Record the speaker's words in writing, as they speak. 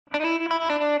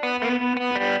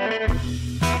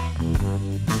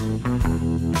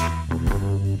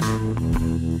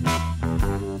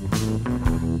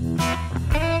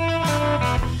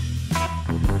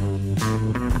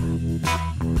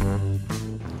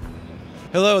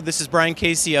Hello, this is Brian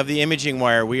Casey of the Imaging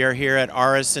Wire. We are here at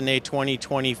RSNA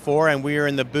 2024, and we are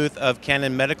in the booth of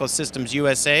Canon Medical Systems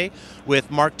USA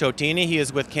with Mark Totina. He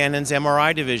is with Canon's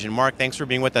MRI division. Mark, thanks for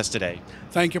being with us today.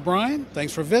 Thank you, Brian.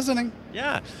 Thanks for visiting.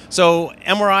 Yeah. So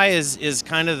MRI is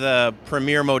kind of the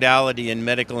premier modality in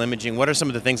medical imaging. What are some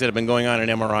of the things that have been going on in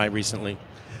MRI recently?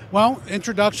 Well,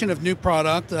 introduction of new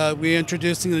product. We're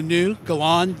introducing the new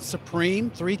Canon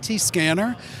Supreme 3T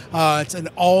scanner. It's an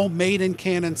all made in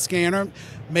Canon scanner.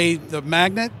 Made the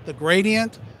magnet, the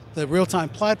gradient, the real-time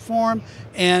platform,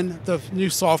 and the new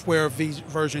software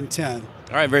version 10.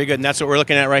 All right, very good. And that's what we're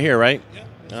looking at right here, right? Yep.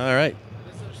 All right.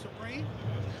 This is Supreme.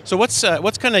 So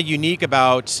what's kind of unique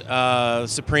about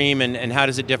Supreme, and how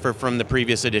does it differ from the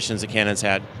previous editions that Canon's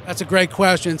had? That's a great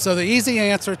question. So the easy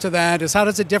answer to that is, how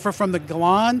does it differ from the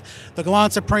Canon? The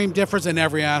Canon Supreme differs in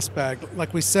every aspect.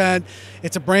 Like we said,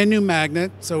 it's a brand new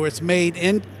magnet, so it's made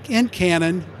in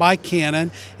Canon, by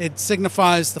Canon. It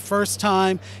signifies the first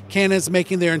time Canon is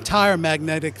making their entire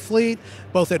magnetic fleet,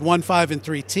 both at 1.5 and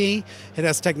 3T. It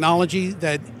has technology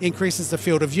that increases the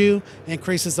field of view,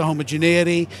 increases the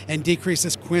homogeneity, and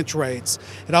decreases quench rates.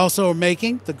 It also are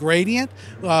making the gradient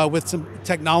with some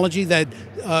technology that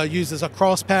uses a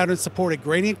cross-pattern supported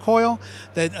gradient coil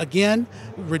that, again,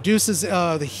 reduces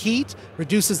the heat,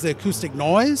 reduces the acoustic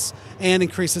noise, and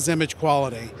increases image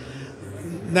quality.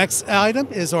 Next item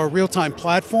is our real-time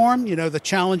platform. You know, the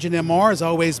challenge in MR has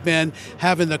always been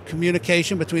having the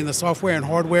communication between the software and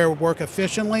hardware work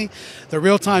efficiently. The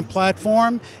real-time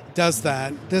platform does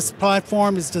that. This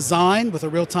platform is designed with a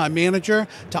real-time manager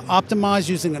to optimize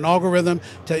using an algorithm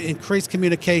to increase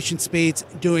communication speeds,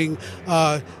 doing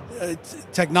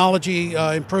technology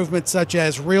improvements such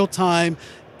as real-time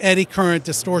eddy current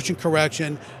distortion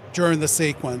correction during the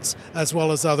sequence, as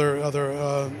well as other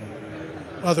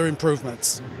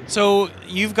improvements. So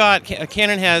you've got,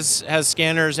 Canon has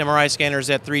scanners, MRI scanners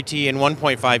at 3T and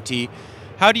 1.5T.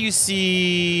 How do you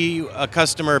see a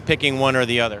customer picking one or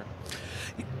the other?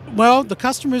 Well, the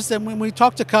customers, when we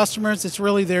talk to customers, it's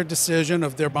really their decision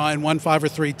if they're buying 1.5 or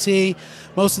 3T.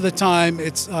 Most of the time,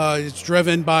 it's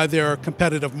driven by their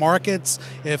competitive markets.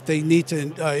 If they need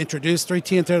to introduce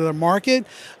 3T into their market,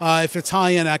 if it's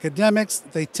high-end academics,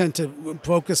 they tend to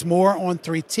focus more on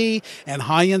 3T and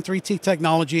high-end 3T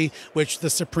technology, which the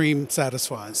Supreme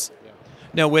satisfies.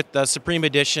 Now, with the Supreme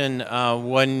Edition,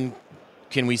 when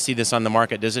can we see this on the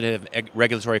market? Does it have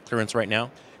regulatory clearance right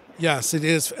now? Yes, it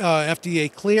is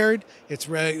FDA cleared. It's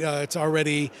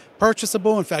already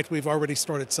purchasable. In fact, we've already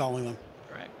started selling them.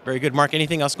 Right. Very good. Mark,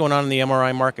 anything else going on in the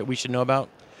MRI market we should know about?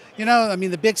 You know, I mean,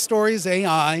 the big story is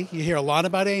AI. You hear a lot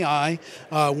about AI.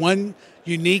 One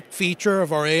unique feature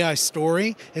of our AI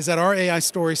story is that our AI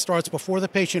story starts before the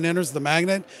patient enters the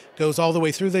magnet, goes all the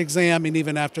way through the exam, and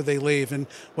even after they leave. And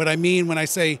what I mean when I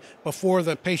say before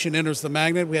the patient enters the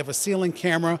magnet, we have a ceiling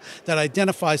camera that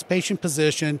identifies patient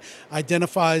position,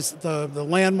 identifies the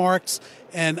landmarks,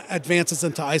 and advances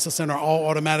into ISOCenter all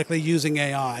automatically using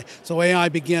AI. So AI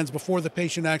begins before the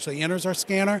patient actually enters our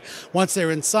scanner. Once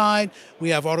they're inside, we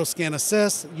have auto scan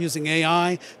assist using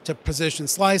AI to position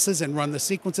slices and run the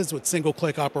sequences with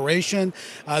single-click operation.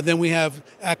 Then we have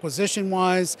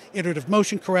acquisition-wise iterative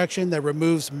motion correction that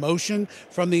removes motion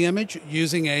from the image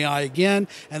using AI again.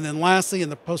 And then lastly, in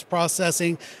the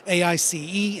post-processing,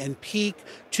 AICE and PEAK,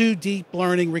 two deep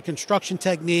learning reconstruction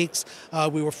techniques.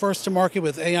 We were first to market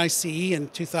with AICE in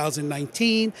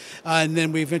 2019, and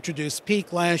then we've introduced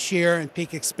PEAK last year, and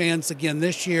PEAK expands again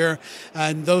this year.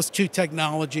 And those two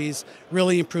technologies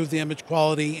really improve the image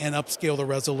quality and upscale the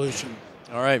resolution.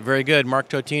 All right, very good. Mark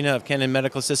Totina of Canon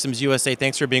Medical Systems USA,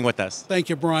 thanks for being with us. Thank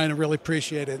you, Brian. I really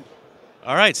appreciate it.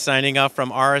 All right, signing off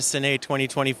from RSNA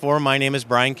 2024, my name is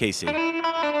Brian Casey.